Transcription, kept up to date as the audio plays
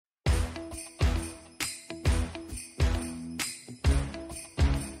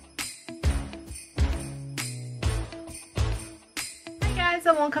guys,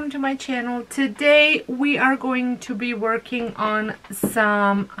 and welcome to my channel. Today we are going to be working on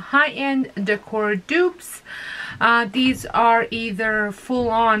some high-end decor dupes. These are either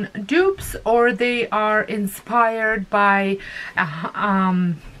full-on dupes or they are inspired by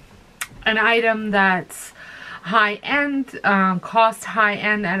an item that's high-end, cost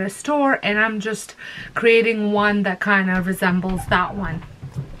high-end at a store, and I'm just creating one that kind of resembles that one.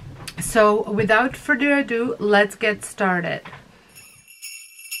 So without further ado, let's get started.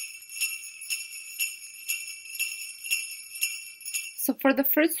 So for the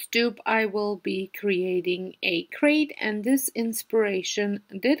first dupe, I will be creating a crate, and this inspiration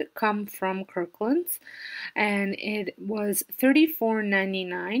did come from Kirklands, and it was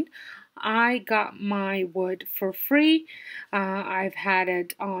 $34.99. I got my wood for free. I've had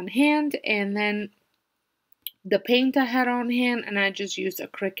it on hand, and then the paint I had on hand, and I just used a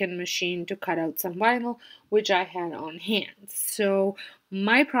Cricut machine to cut out some vinyl, which I had on hand. So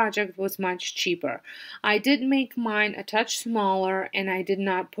my project was much cheaper. I did make mine a touch smaller, and I did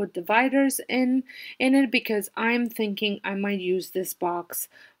not put dividers in it because I'm thinking I might use this box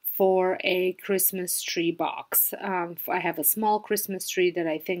for a Christmas tree box. I have a small Christmas tree that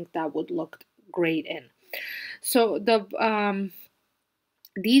I think that would look great in. So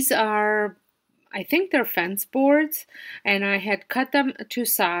these are, I think they're fence boards, and I had cut them to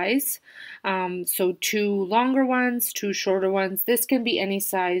size. So 2 longer ones, 2 shorter ones. This can be any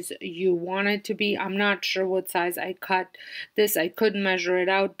size you want it to be. I'm not sure what size I cut this. I couldn't measure it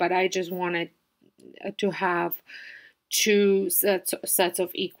out, but I just wanted to have 2 sets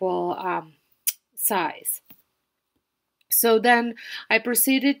of equal size. So then I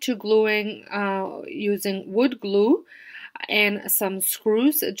proceeded to gluing using wood glue and some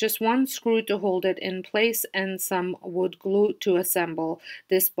screws, just 1 screw to hold it in place, and some wood glue to assemble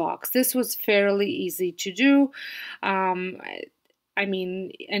this box. This was fairly easy to do. I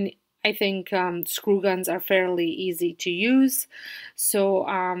mean, and I think screw guns are fairly easy to use. So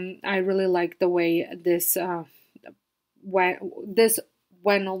I really like the way this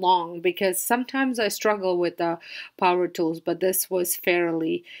went along, because sometimes I struggle with the power tools, but this was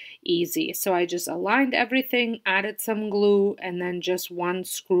fairly easy. So I just aligned everything, added some glue, and then just 1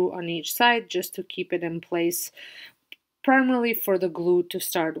 screw on each side just to keep it in place, primarily for the glue to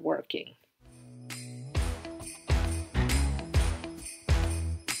start working.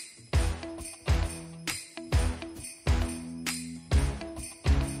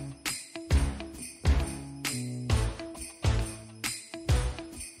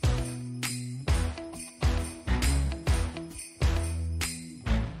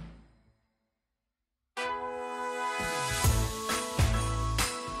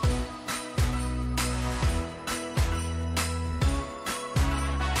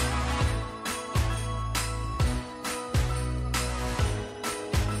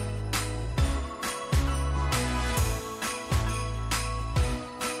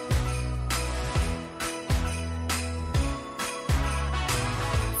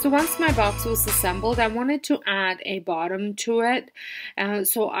 So once my box was assembled, I wanted to add a bottom to it.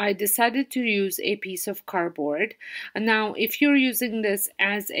 So I decided to use a piece of cardboard. Now, if you're using this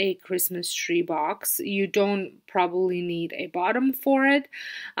as a Christmas tree box, you don't probably need a bottom for it.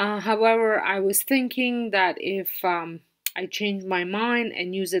 However, I was thinking that if I changed my mind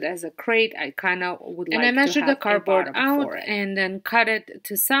and use it as a crate, I kind of would like to have. And I measured the cardboard out and then cut it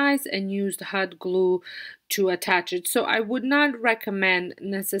to size and used hot glue to attach it. So I would not recommend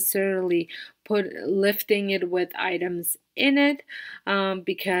necessarily lifting it with items in it,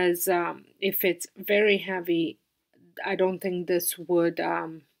 because if it's very heavy, I don't think this would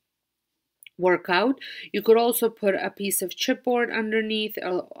work out. You could also put a piece of chipboard underneath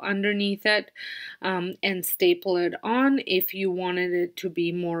it and staple it on if you wanted it to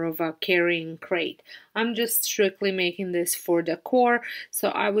be more of a carrying crate. I'm just strictly making this for decor, so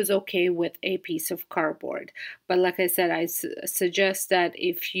I was okay with a piece of cardboard. But like I said, I suggest that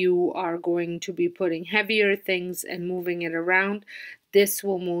if you are going to be putting heavier things and moving it around, this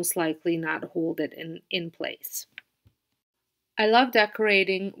will most likely not hold it in place. I love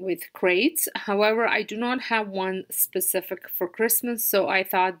decorating with crates. However, I do not have one specific for Christmas, so I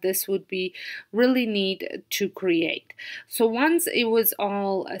thought this would be really neat to create. So once it was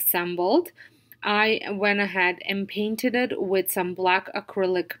all assembled, I went ahead and painted it with some black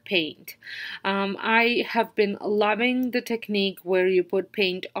acrylic paint. I have been loving the technique where you put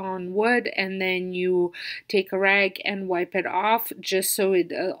paint on wood and then you take a rag and wipe it off just so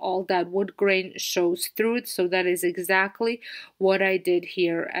all that wood grain shows through it. So that is exactly what I did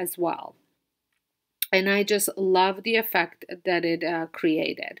here as well. and I just love the effect that it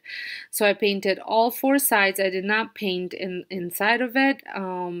created. So I painted all four sides. I did not paint inside of it,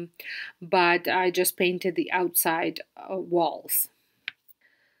 but I just painted the outside walls.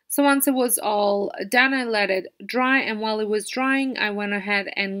 So once it was all done, I let it dry, and while it was drying, I went ahead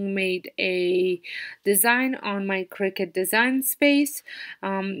and made a design on my Cricut design space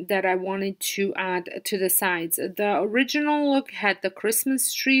that I wanted to add to the sides. The original look had the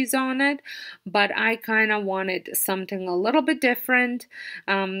Christmas trees on it, but I kind of wanted something a little bit different.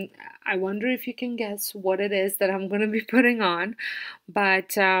 I wonder if you can guess what it is that I'm going to be putting on,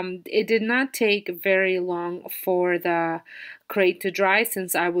 but it did not take very long for the crate to dry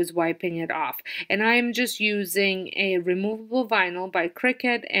since I was wiping it off. And I am just using a removable vinyl by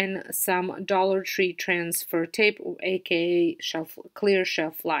Cricut and some Dollar Tree transfer tape, aka clear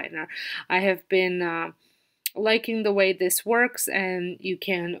shelf liner. I have been liking the way this works, and you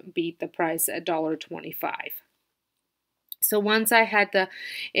can beat the price at $1.25. So once I had the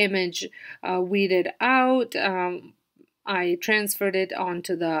image weeded out, I transferred it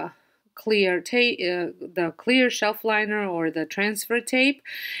onto the clear tape, the clear shelf liner or the transfer tape,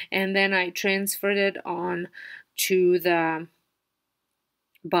 and then I transferred it on to the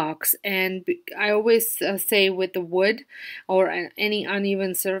box. And I always say with the wood or any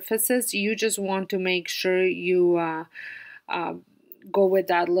uneven surfaces, you just want to make sure you go with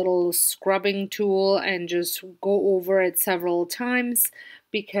that little scrubbing tool and just go over it several times,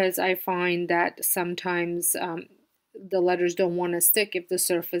 because I find that sometimes the letters don't want to stick if the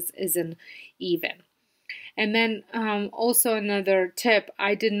surface isn't even. And then also another tip,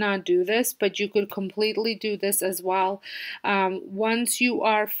 I did not do this, but you could completely do this as well. Once you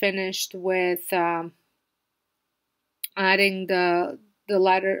are finished with adding the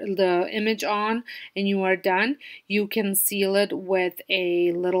image on and you are done, you can seal it with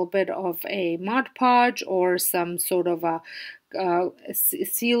a little bit of a Mod Podge or some sort of a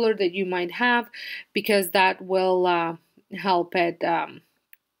sealer that you might have, because that will help it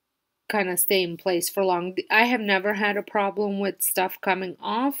kind of stay in place for long. I have never had a problem with stuff coming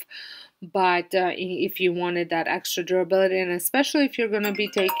off, but if you wanted that extra durability, and especially if you're going to be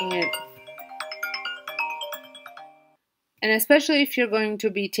taking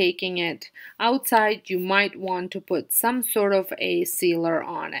it outside, you might want to put some sort of a sealer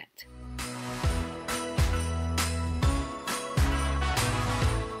on it.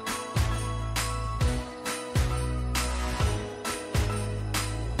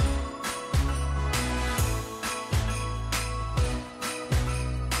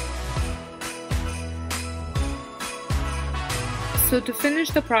 So to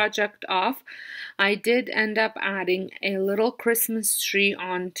finish the project off, I did end up adding a little Christmas tree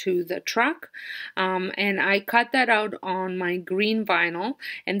onto the truck, and I cut that out on my green vinyl,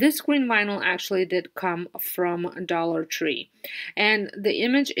 and this green vinyl actually did come from Dollar Tree, and the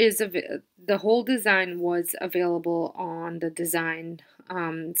image is the whole design was available on the design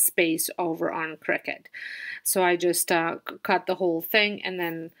space over on Cricut. So I just cut the whole thing and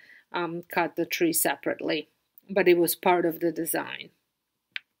then cut the tree separately, but it was part of the design.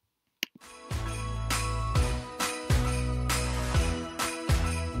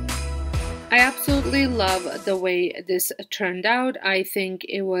 I absolutely love the way this turned out. I think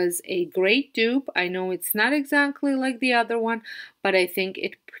it was a great dupe. I know it's not exactly like the other one, but I think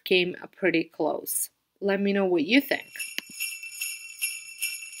it came pretty close. Let me know what you think.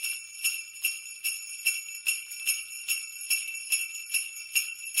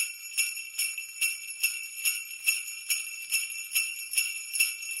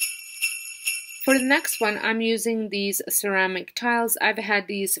 For the next one, I'm using these ceramic tiles. I've had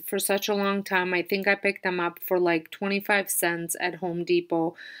these for such a long time. I think I picked them up for like 25 cents at Home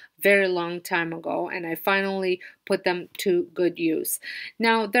Depot very long time ago, and I finally put them to good use.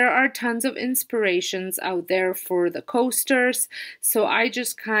 Now, there are tons of inspirations out there for the coasters, so I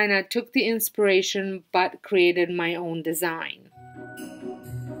just kind of took the inspiration but created my own design.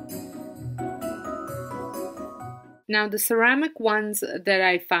 Now, the ceramic ones that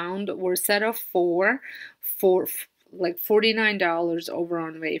I found were set of four for like $49 over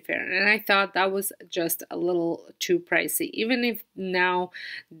on Wayfair, and I thought that was just a little too pricey. Even if now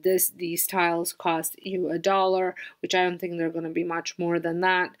these tiles cost you $1, which I don't think they're going to be much more than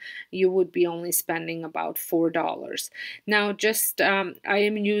that, you would be only spending about $4. Now, just I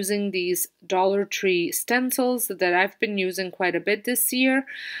am using these Dollar Tree stencils that I've been using quite a bit this year,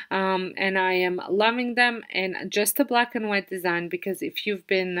 and I am loving them, and just a black and white design, because if you've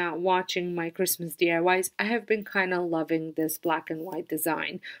been watching my Christmas DIYs, I have been kind of of loving this black and white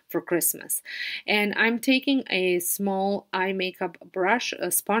design for Christmas. And I'm taking a small eye makeup brush,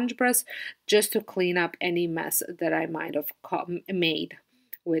 a sponge brush, just to clean up any mess that I might have made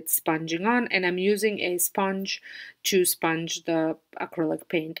with sponging on, and I'm using a sponge to sponge the acrylic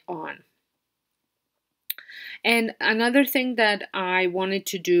paint on. And another thing that I wanted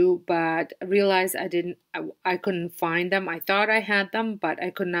to do but realized I couldn't find them. I thought I had them, but I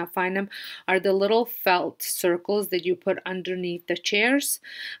could not find them, are the little felt circles that you put underneath the chairs,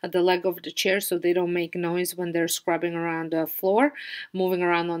 the leg of the chair, so they don't make noise when they're scrubbing around the floor, moving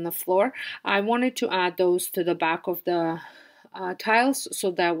around on the floor. I wanted to add those to the back of the tiles,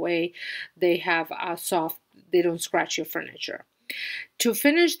 so that way they have a they don't scratch your furniture. To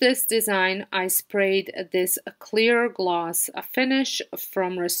finish this design, I sprayed this clear gloss finish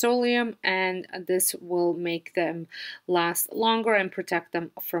from Rust-Oleum, and this will make them last longer and protect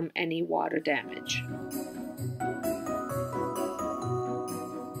them from any water damage.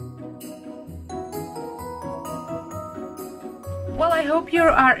 Well, I hope you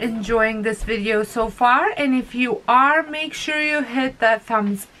are enjoying this video so far, and if you are, make sure you hit that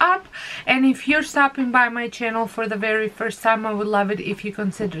thumbs up. And if you're stopping by my channel for the very first time, I would love it if you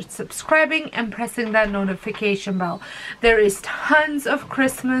considered subscribing and pressing that notification bell. There is tons of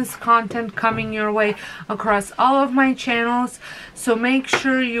Christmas content coming your way across all of my channels, so make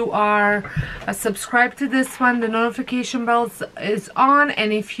sure you are subscribed to this one. The notification bell is on,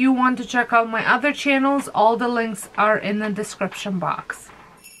 and if you want to check out my other channels, all the links are in the description box.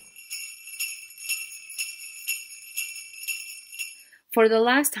 For the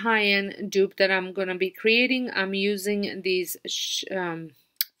last high-end dupe that I'm going to be creating, I'm using these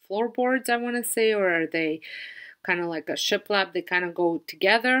floorboards, I want to say, or are they kind of like a shiplap? They kind of go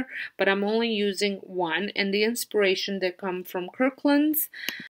together, but I'm only using one, and the inspiration that come from Kirklands.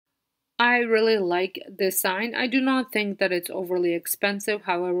 I really like this sign. I do not think that it's overly expensive.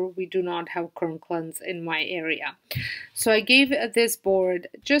 However, we do not have Kirklands in my area. So I gave this board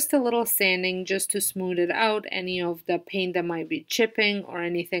just a little sanding just to smooth it out, any of the paint that might be chipping or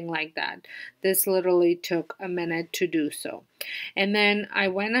anything like that. This literally took a minute to do so. And then I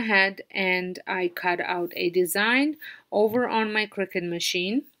went ahead and I cut out a design over on my Cricut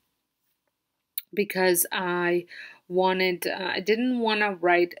machine, because I didn't want to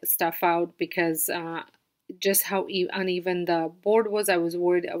write stuff out, because just how uneven the board was, I was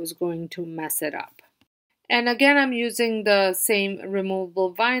worried I was going to mess it up. And again, I'm using the same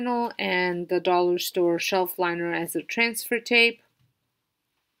removable vinyl and the dollar store shelf liner as a transfer tape.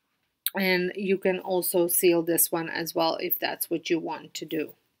 And you can also seal this one as well if that's what you want to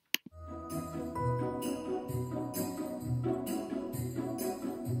do.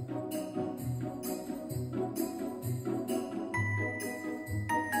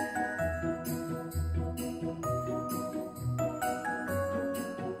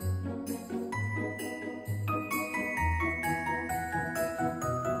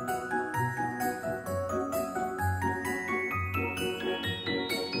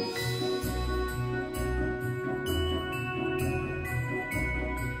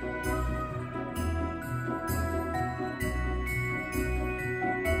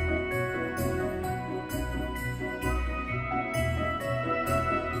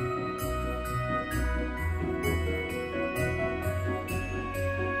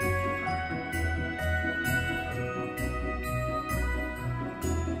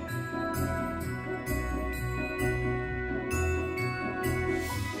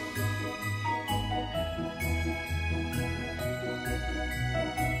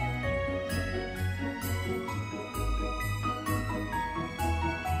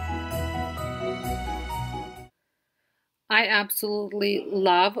 I absolutely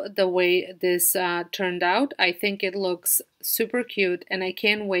love the way this turned out. I think it looks super cute, and I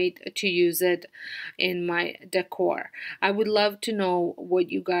can't wait to use it in my decor. I would love to know what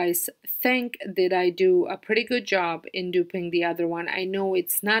you guys think. Did I do a pretty good job in duping the other one? I know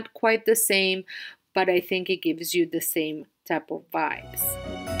it's not quite the same, but I think it gives you the same type of vibes.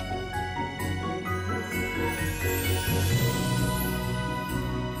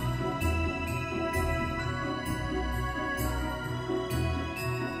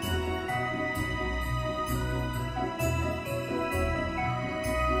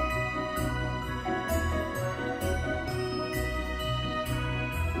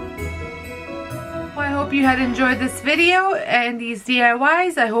 I hope you had enjoyed this video and these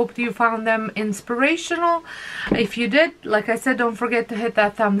DIYs. I hope you found them inspirational. If you did, like I said, don't forget to hit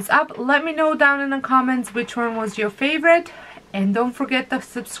that thumbs up. Let me know down in the comments which one was your favorite. And don't forget to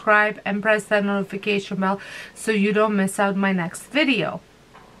subscribe and press that notification bell so you don't miss out my next video.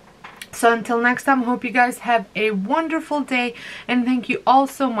 So until next time, hope you guys have a wonderful day, and thank you all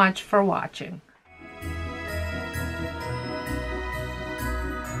so much for watching.